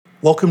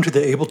Welcome to the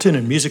Ableton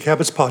and Music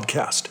Habits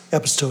Podcast,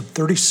 episode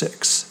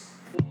 36.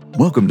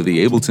 Welcome to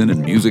the Ableton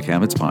and Music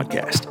Habits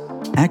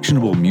Podcast,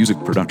 actionable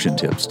music production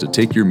tips to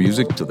take your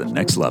music to the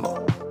next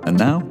level. And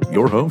now,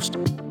 your host,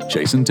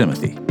 Jason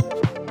Timothy.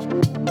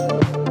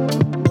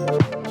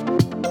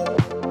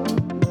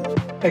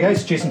 Hey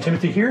guys, Jason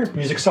Timothy here,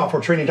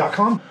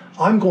 musicsoftwaretraining.com.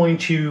 I'm going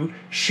to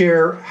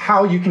share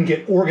how you can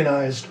get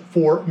organized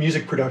for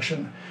music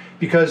production,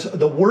 because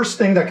the worst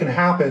thing that can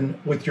happen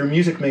with your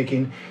music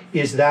making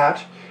is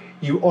that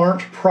you aren't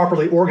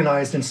properly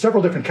organized in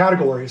several different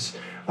categories.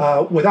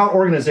 Without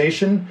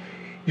organization,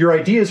 your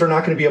ideas are not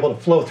going to be able to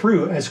flow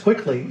through as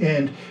quickly,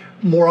 and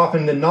more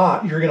often than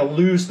not, you're going to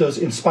lose those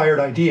inspired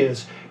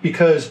ideas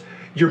because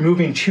you're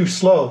moving too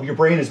slow. Your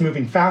brain is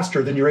moving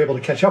faster than you're able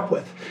to catch up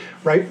with,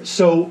 right?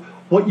 So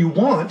what you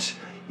want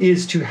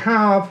is to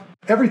have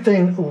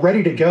everything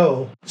ready to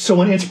go, so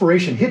when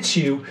inspiration hits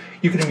you,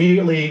 you can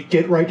immediately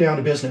get right down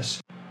to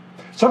business.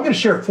 So I'm going to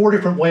share 4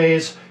 different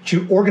ways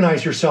to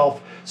organize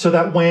yourself so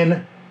that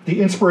when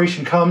the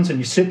inspiration comes and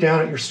you sit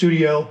down at your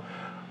studio,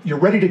 you're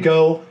ready to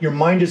go, your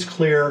mind is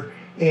clear,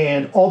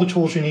 and all the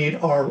tools you need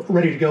are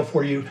ready to go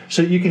for you,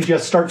 so that you can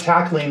just start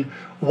tackling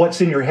what's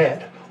in your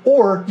head.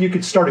 Or you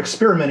could start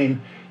experimenting,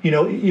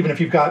 even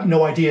if you've got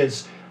no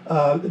ideas.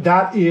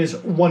 That is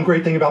one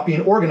great thing about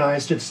being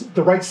organized. It's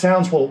the right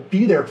sounds will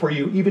be there for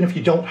you, even if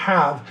you don't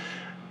have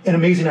an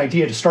amazing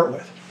idea to start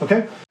with,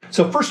 okay?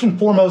 So first and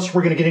foremost,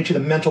 we're going to get into the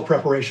mental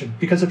preparation,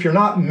 because if you're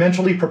not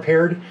mentally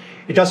prepared,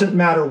 it doesn't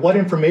matter what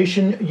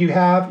information you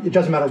have, it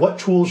doesn't matter what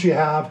tools you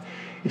have,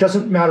 it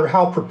doesn't matter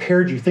how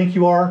prepared you think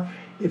you are.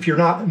 If you're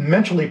not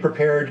mentally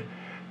prepared,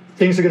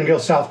 things are going to go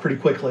south pretty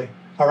quickly,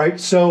 all right?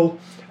 So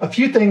a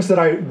few things that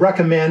I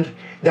recommend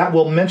that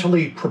will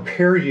mentally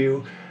prepare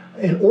you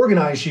and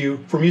organize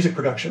you for music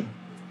production.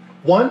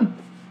 1,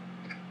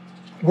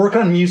 work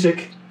on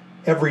music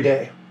every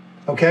day,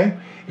 okay?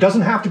 It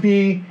doesn't have to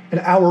be an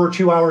hour or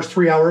 2 hours,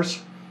 3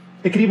 hours.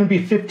 It could even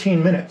be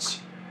 15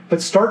 minutes.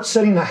 But start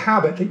setting the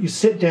habit that you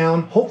sit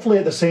down, hopefully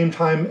at the same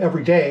time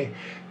every day,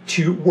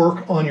 to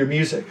work on your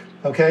music,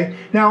 okay?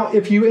 Now,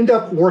 if you end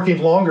up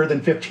working longer than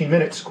 15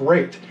 minutes,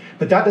 great.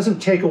 But that doesn't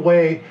take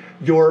away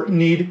your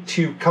need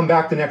to come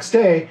back the next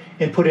day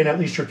and put in at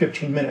least your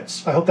 15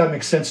 minutes. I hope that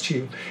makes sense to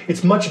you.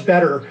 It's much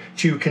better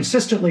to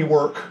consistently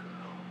work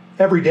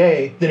every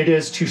day than it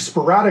is to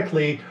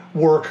sporadically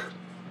work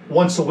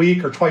once a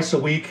week or twice a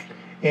week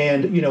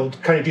and,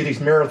 kind of do these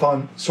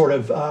marathon sort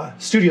of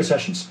studio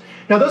sessions.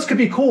 Now, those could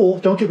be cool,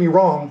 don't get me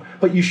wrong,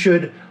 but you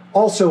should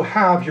also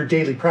have your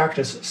daily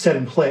practice set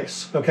in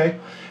place, okay?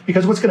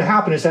 Because what's going to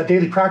happen is that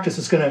daily practice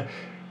is going to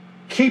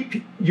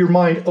keep your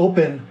mind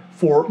open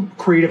for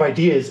creative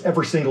ideas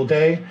every single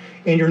day,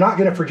 and you're not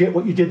going to forget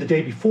what you did the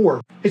day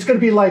before. It's going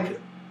to be like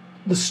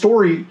the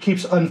story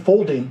keeps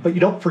unfolding, but you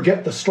don't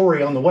forget the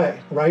story on the way,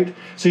 right?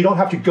 So you don't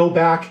have to go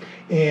back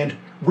and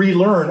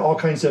relearn all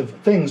kinds of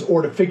things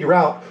or to figure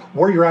out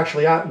where you're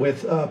actually at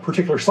with a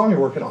particular song you're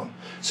working on.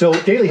 So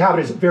daily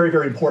habit is very,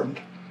 very important.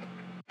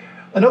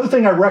 Another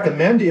thing I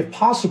recommend, if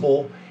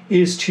possible,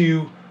 is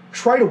to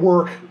try to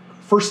work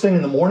first thing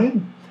in the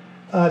morning.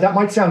 That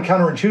might sound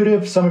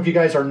counterintuitive. Some of you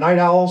guys are night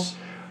owls,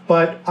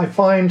 but I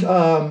find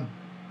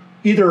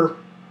either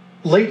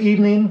late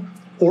evening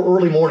or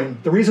early morning.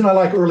 The reason I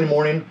like early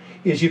morning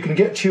is you can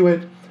get to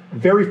it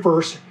very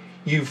first.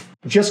 You've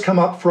just come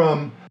up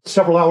from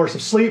several hours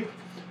of sleep,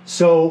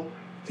 so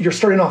you're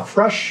starting off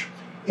fresh,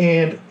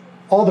 and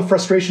all the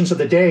frustrations of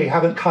the day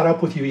haven't caught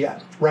up with you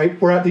yet, right?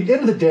 Where at the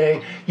end of the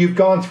day, you've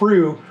gone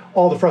through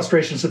all the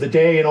frustrations of the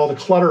day and all the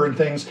clutter and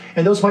things,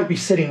 and those might be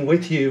sitting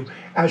with you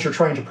as you're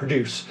trying to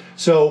produce.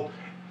 So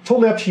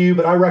totally up to you,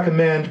 but I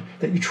recommend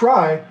that you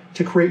try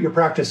to create your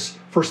practice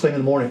first thing in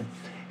the morning.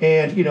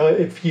 And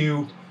if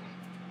you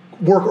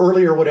work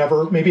early or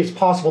whatever, maybe it's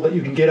possible that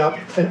you can get up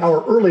an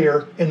hour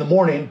earlier in the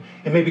morning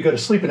and maybe go to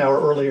sleep an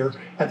hour earlier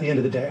at the end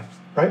of the day,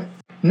 right?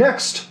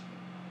 Next,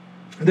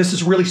 this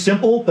is really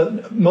simple,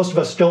 but most of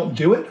us don't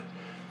do it.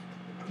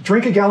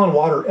 Drink a gallon of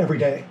water every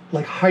day.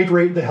 Like,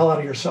 hydrate the hell out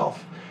of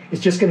yourself.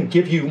 It's just going to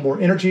give you more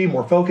energy,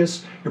 more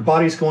focus. Your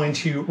body's going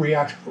to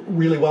react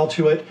really well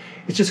to it.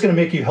 It's just going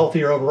to make you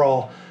healthier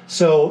overall.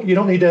 So you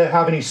don't need to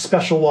have any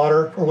special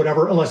water or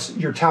whatever, unless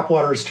your tap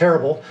water is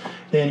terrible.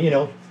 Then,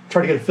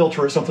 try to get a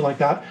filter or something like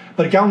that.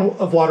 But a gallon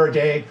of water a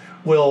day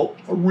will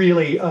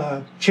really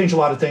change a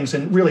lot of things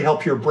and really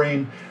help your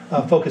brain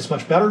focus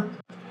much better.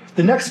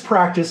 The next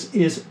practice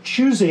is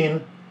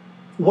choosing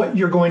what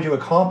you're going to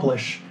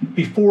accomplish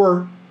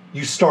before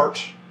you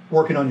start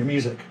working on your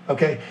music,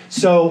 okay?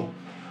 So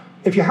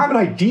if you have an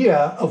idea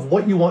of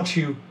what you want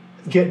to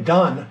get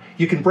done,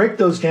 you can break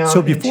those down.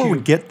 So before we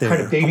get there,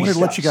 kind of baby I wanted to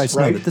let you guys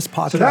know that this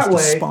podcast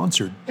is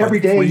sponsored by every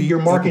day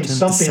you're marking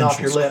something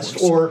off your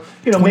list, or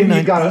maybe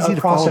you've got a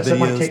process that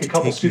might take a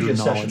couple studio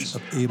sessions,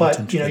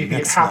 but you can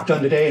get half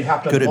done today and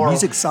half done tomorrow.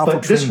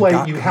 But this way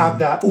you have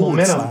that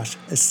momentum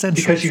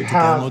because you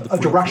have a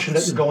direction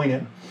that you're going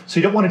in.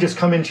 So you don't want to just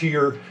come into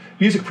your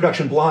music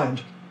production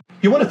blind.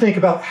 You want to think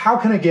about, how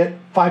can I get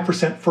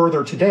 5%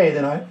 further today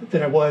than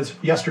I was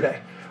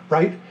yesterday,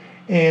 right?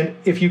 And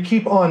if you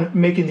keep on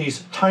making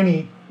these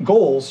tiny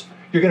goals,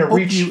 you're going to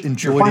reach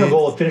your final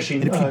goal of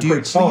finishing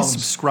great songs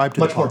subscribe to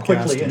much the more podcast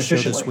quickly and and share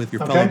efficiently. this with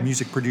your fellow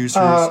music producers.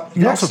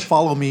 You can also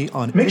follow me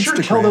on make Instagram sure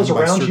to tell those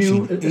by around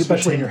you, searching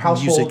especially in your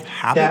household,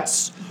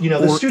 habits,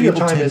 that the studio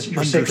time is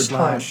your sacred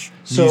time.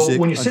 So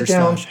when you sit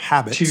down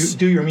to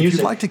do your music, if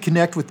you'd like to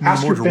connect with me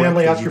ask more your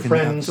family, directly, ask your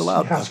friends,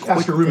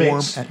 ask your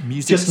roommates,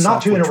 just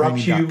not to interrupt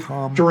you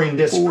during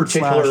this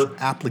particular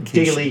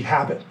daily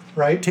habit,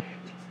 right?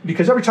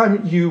 Because every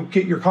time you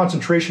get your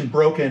concentration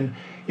broken,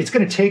 it's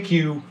going to take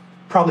you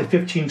probably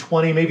 15,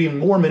 20, maybe even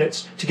more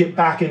minutes to get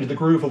back into the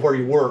groove of where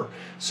you were.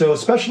 So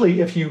especially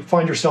if you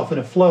find yourself in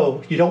a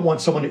flow, you don't want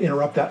someone to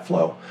interrupt that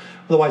flow.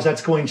 Otherwise,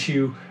 that's going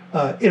to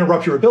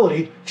interrupt your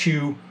ability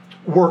to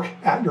work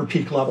at your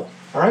peak level,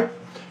 all right?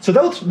 So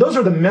those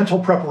are the mental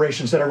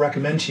preparations that I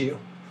recommend to you.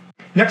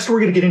 Next,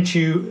 we're going to get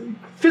into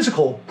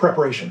physical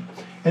preparation.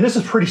 And this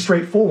is pretty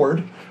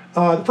straightforward.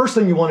 The first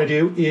thing you want to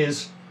do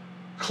is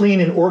clean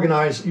and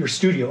organize your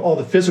studio, all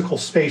the physical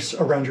space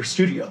around your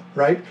studio,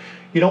 right?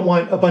 You don't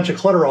want a bunch of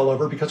clutter all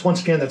over because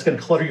once again, that's going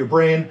to clutter your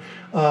brain.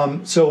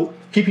 So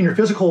keeping your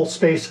physical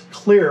space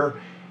clear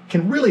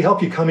can really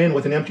help you come in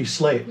with an empty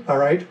slate, all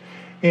right?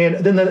 And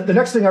then the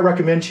next thing I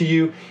recommend to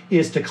you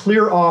is to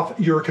clear off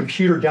your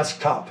computer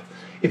desktop.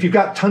 If you've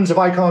got tons of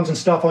icons and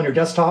stuff on your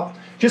desktop,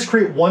 just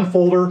create one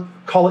folder,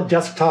 call it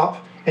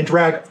desktop, and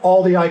drag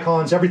all the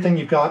icons, everything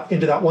you've got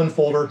into that one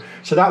folder.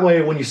 So that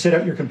way, when you sit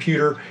at your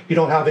computer, you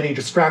don't have any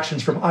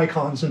distractions from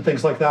icons and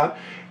things like that.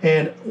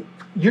 And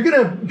you're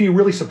going to be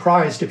really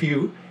surprised if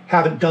you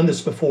haven't done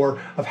this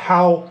before of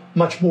how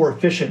much more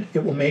efficient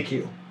it will make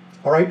you.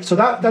 All right, so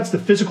that's the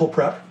physical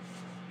prep.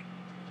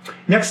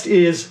 Next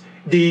is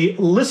the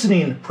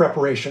listening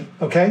preparation,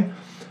 okay?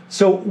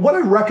 So what I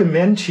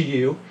recommend to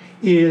you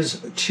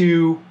is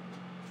to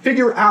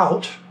figure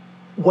out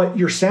what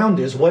your sound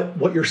is,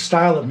 what your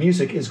style of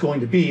music is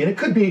going to be. And it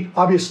could be,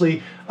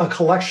 obviously, a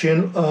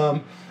collection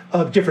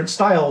of different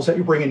styles that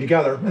you're bringing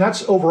together, and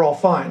that's overall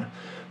fine.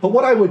 But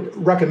what I would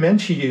recommend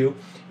to you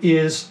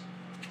is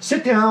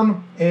sit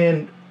down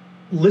and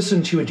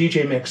listen to a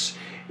DJ mix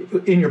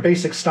in your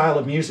basic style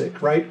of music,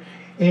 right?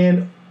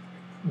 And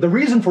the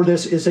reason for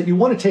this is that you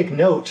want to take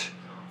note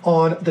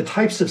on the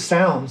types of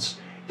sounds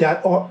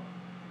that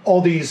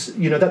all these,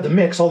 that the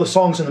mix, all the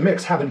songs in the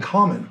mix have in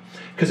common.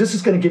 Because this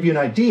is going to give you an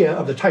idea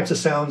of the types of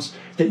sounds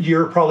that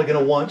you're probably going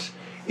to want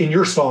in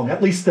your song,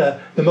 at least the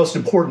most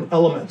important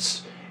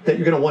elements that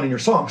you're going to want in your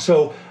song.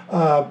 So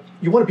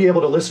you want to be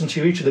able to listen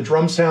to each of the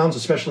drum sounds,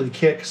 especially the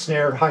kick,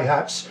 snare,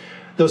 hi-hats,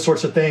 those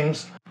sorts of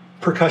things,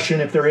 percussion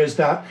if there is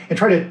that, and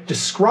try to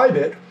describe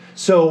it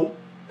so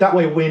that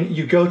way when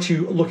you go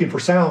to looking for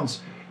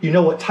sounds, you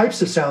know what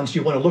types of sounds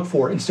you want to look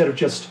for instead of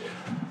just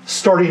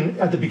starting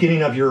at the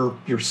beginning of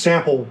your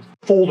sample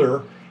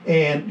folder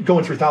and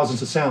going through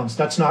thousands of sounds.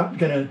 That's not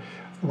going to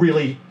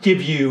really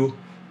give you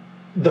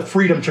the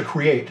freedom to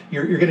create.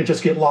 You're going to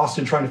just get lost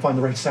in trying to find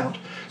the right sound.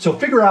 So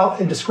figure out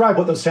and describe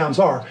what those sounds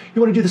are.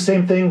 You want to do the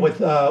same thing with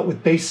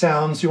bass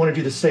sounds. You want to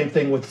do the same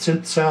thing with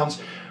synth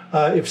sounds.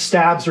 If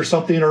stabs or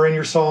something are in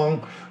your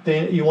song,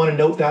 then you want to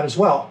note that as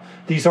well.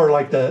 These are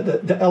like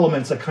the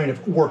elements that kind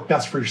of work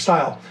best for your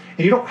style.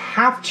 And you don't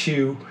have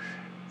to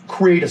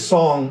create a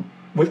song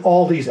with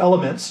all these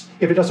elements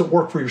if it doesn't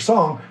work for your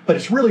song, but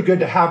it's really good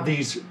to have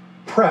these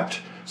prepped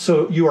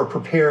so you are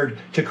prepared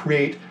to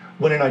create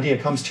when an idea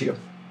comes to you.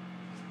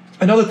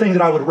 Another thing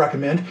that I would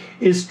recommend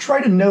is try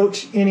to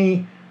note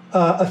any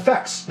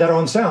effects that are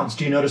on sounds.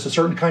 Do you notice a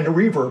certain kind of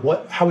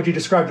reverb? How would you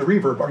describe the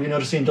reverb? Are you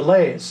noticing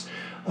delays?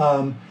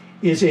 Does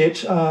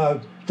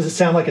it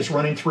sound like it's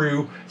running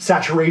through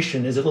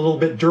saturation? Is it a little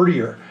bit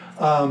dirtier?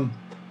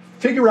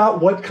 Figure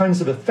out what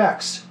kinds of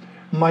effects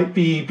might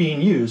be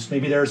being used.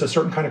 Maybe there's a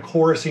certain kind of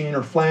chorusing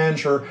or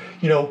flange or,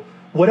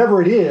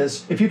 whatever it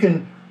is. If you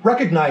can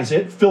recognize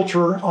it,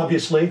 filter,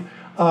 obviously.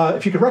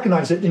 If you can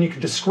recognize it, then you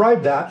can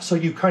describe that so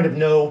you kind of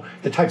know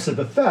the types of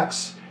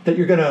effects that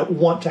you're going to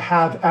want to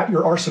have at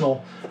your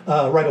arsenal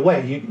right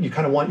away. You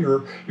kind of want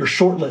your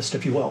short list,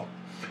 if you will.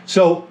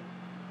 So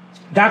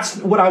that's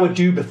what I would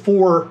do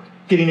before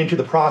getting into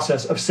the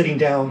process of sitting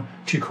down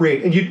to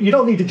create. And you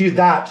don't need to do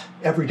that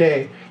every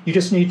day. You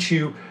just need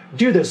to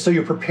do this so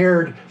you're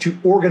prepared to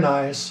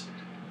organize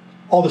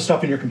all the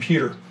stuff in your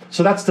computer.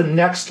 So that's the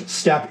next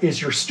step,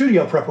 is your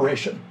studio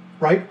preparation,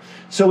 right?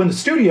 So in the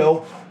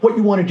studio, what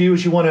you want to do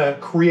is you want to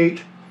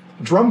create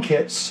drum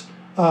kits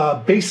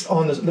based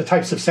on the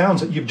types of sounds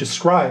that you've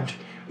described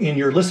in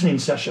your listening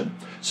session.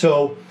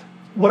 So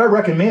what I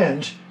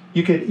recommend,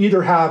 you could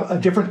either have a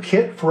different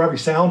kit for every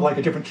sound, like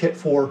a different kit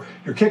for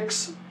your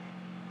kicks,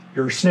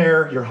 your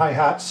snare, your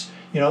hi-hats,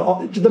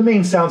 the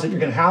main sounds that you're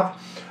going to have.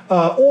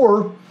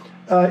 Or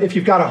if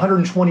you've got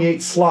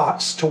 128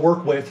 slots to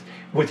work with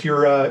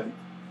your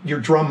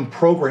drum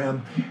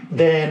program,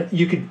 then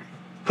you could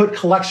put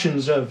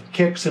collections of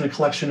kicks and a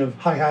collection of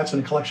hi-hats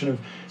and a collection of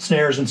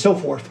snares and so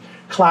forth,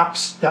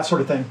 claps, that sort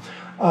of thing.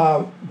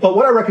 But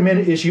what I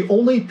recommend is you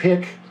only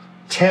pick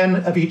 10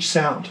 of each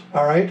sound,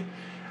 all right?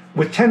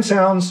 with 10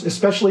 sounds,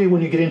 especially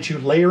when you get into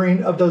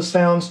layering of those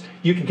sounds,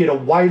 you can get a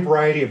wide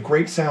variety of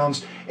great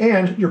sounds,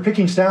 and you're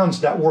picking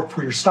sounds that work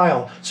for your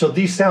style. So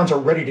these sounds are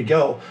ready to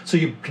go. So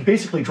you can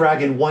basically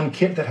drag in one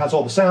kit that has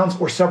all the sounds,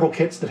 or several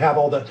kits that have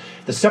all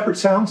the separate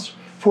sounds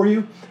for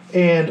you.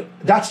 And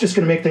that's just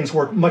going to make things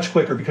work much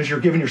quicker because you're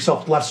giving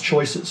yourself less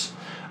choices.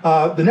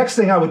 The next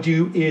thing I would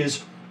do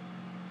is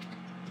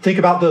think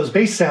about those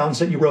bass sounds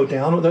that you wrote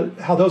down,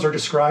 how those are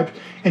described,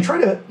 and try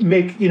to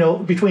make,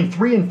 between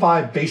 3 and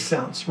 5 bass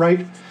sounds,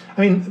 right?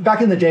 I mean,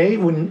 back in the day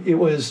when it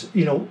was,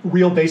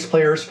 real bass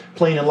players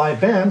playing in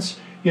live bands,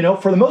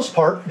 for the most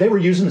part, they were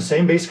using the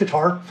same bass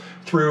guitar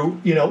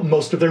through,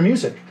 most of their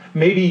music.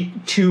 Maybe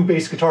 2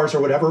 bass guitars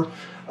or whatever.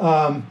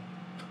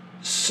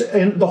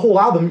 And the whole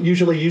album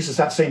usually uses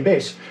that same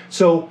bass.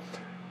 So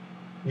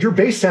your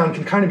bass sound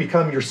can kind of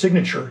become your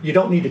signature. You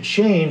don't need to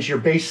change your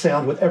bass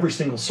sound with every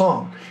single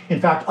song. In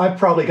fact, I've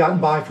probably gotten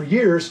by for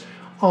years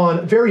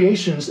on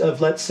variations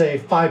of, let's say,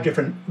 5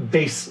 different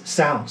bass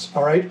sounds,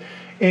 all right?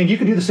 And you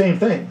can do the same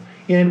thing.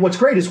 And what's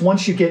great is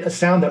once you get a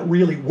sound that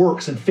really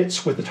works and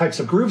fits with the types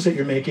of grooves that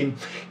you're making,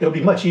 it'll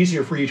be much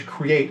easier for you to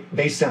create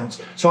bass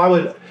sounds. So I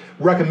would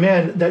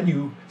recommend that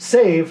you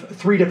save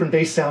 3 different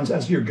bass sounds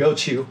as your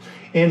go-to.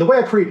 And the way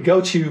I create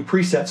go-to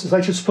presets is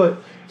I just put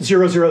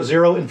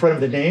 000 in front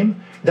of the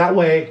name. That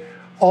way,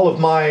 all of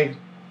my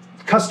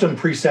custom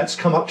presets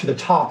come up to the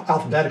top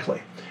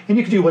alphabetically. And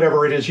you can do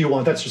whatever it is you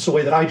want. That's just the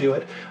way that I do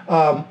it.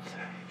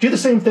 Do the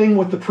same thing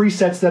with the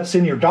presets that's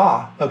in your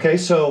DAW. Okay,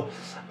 so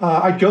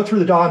I'd go through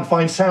the DAW and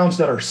find sounds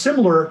that are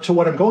similar to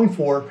what I'm going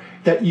for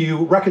that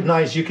you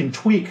recognize you can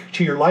tweak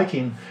to your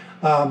liking.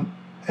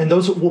 And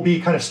those will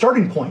be kind of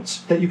starting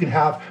points that you can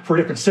have for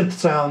different synth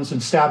sounds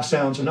and stab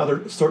sounds and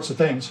other sorts of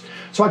things.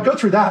 So I'd go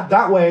through that.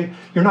 That way,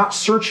 you're not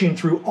searching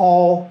through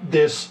all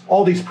these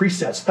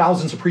presets,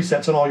 thousands of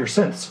presets on all your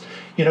synths.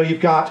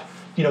 You've got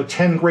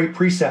 10 great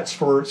presets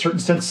for certain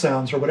synth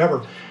sounds or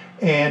whatever.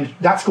 And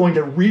that's going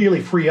to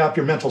really free up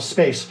your mental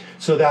space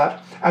so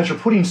that as you're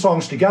putting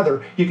songs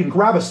together, you can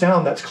grab a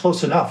sound that's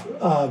close enough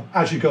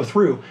as you go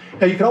through.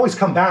 Now, you can always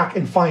come back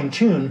and fine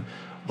tune,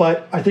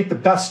 but I think the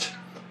best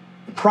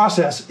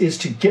process is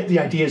to get the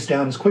ideas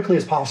down as quickly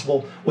as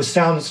possible with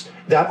sounds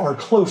that are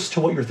close to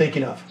what you're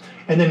thinking of,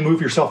 and then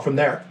move yourself from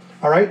there.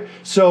 All right?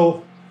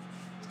 So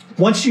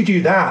once you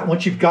do that,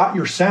 once you've got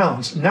your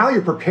sounds, now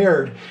you're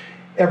prepared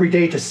every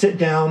day to sit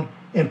down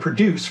and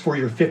produce for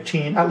your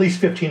at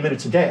least 15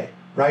 minutes a day,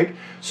 right?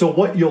 So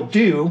what you'll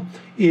do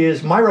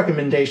is my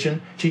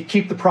recommendation to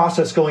keep the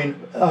process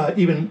going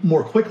even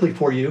more quickly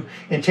for you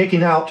and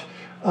taking out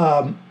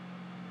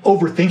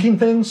overthinking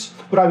things.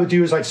 What I would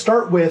do is I'd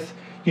start with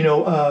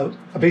a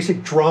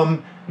basic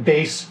drum,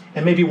 bass,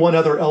 and maybe one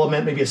other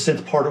element, maybe a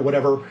synth part or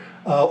whatever,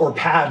 or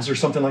pads or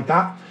something like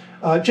that,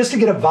 just to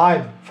get a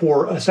vibe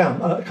for a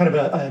sound, kind of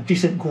a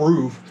decent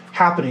groove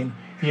happening,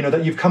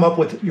 that you've come up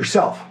with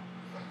yourself.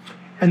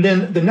 And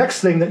then the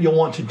next thing that you'll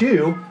want to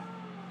do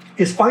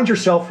is find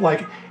yourself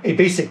like a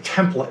basic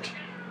template.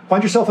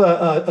 Find yourself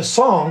a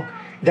song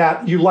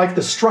that you like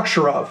the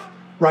structure of,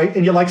 right?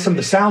 And you like some of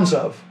the sounds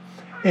of.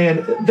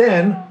 And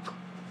then,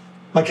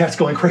 my cat's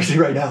going crazy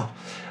right now.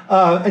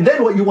 And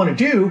then what you want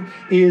to do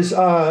is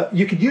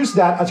you could use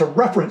that as a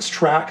reference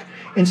track.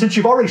 And since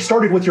you've already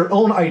started with your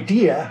own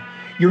idea,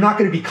 you're not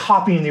going to be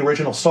copying the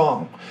original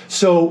song.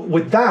 So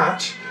with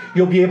that,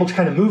 you'll be able to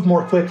kind of move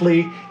more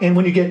quickly. And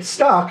when you get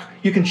stuck,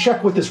 you can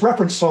check with this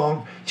reference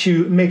song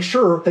to make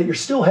sure that you're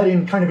still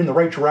heading kind of in the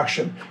right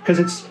direction, because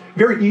it's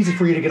very easy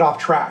for you to get off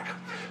track.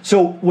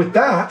 So with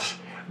that,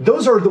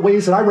 those are the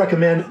ways that I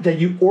recommend that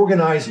you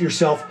organize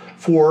yourself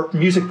for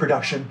music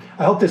production.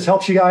 I hope this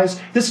helps you guys.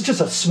 This is just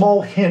a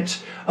small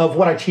hint of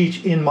what I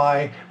teach in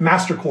my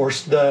master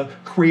course, the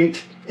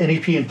Create an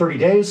EP in 30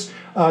 Days.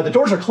 The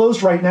doors are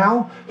closed right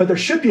now, but there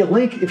should be a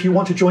link if you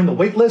want to join the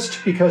wait list,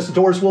 because the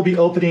doors will be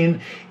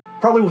opening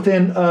probably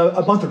within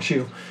a month or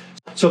 2.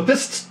 So if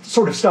this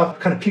sort of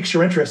stuff kind of piques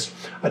your interest,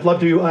 I'd love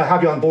to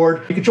have you on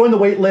board. You can join the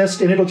wait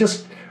list, and it'll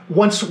just,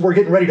 once we're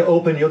getting ready to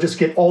open, you'll just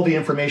get all the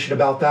information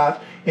about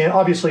that. And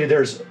obviously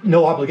there's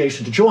no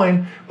obligation to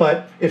join,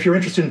 but if you're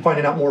interested in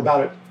finding out more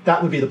about it,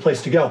 that would be the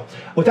place to go.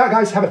 With that,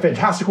 guys, have a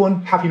fantastic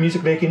one. Happy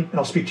music making, and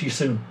I'll speak to you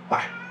soon.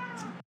 Bye.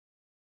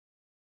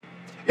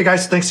 Hey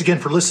guys, thanks again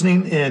for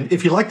listening. And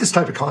if you like this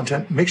type of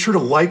content, make sure to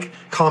like,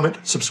 comment,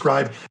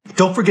 subscribe.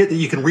 Don't forget that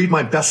you can read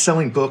my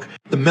best-selling book,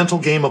 The Mental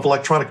Game of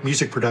Electronic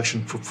Music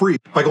Production, for free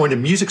by going to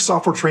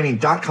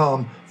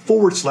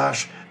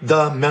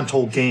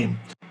musicsoftwaretraining.com/thementalgame.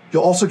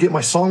 You'll also get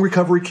my song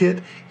recovery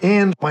kit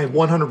and my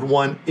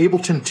 101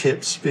 Ableton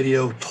tips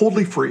video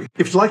totally free.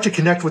 If you'd like to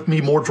connect with me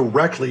more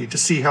directly to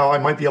see how I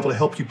might be able to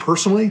help you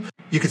personally,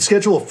 you can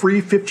schedule a free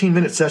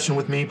 15-minute session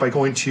with me by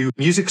going to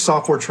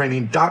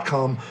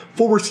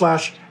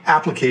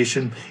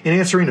musicsoftwaretraining.com/application and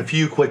answering a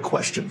few quick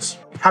questions.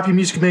 Happy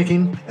music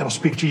making, and I'll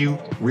speak to you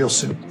real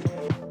soon.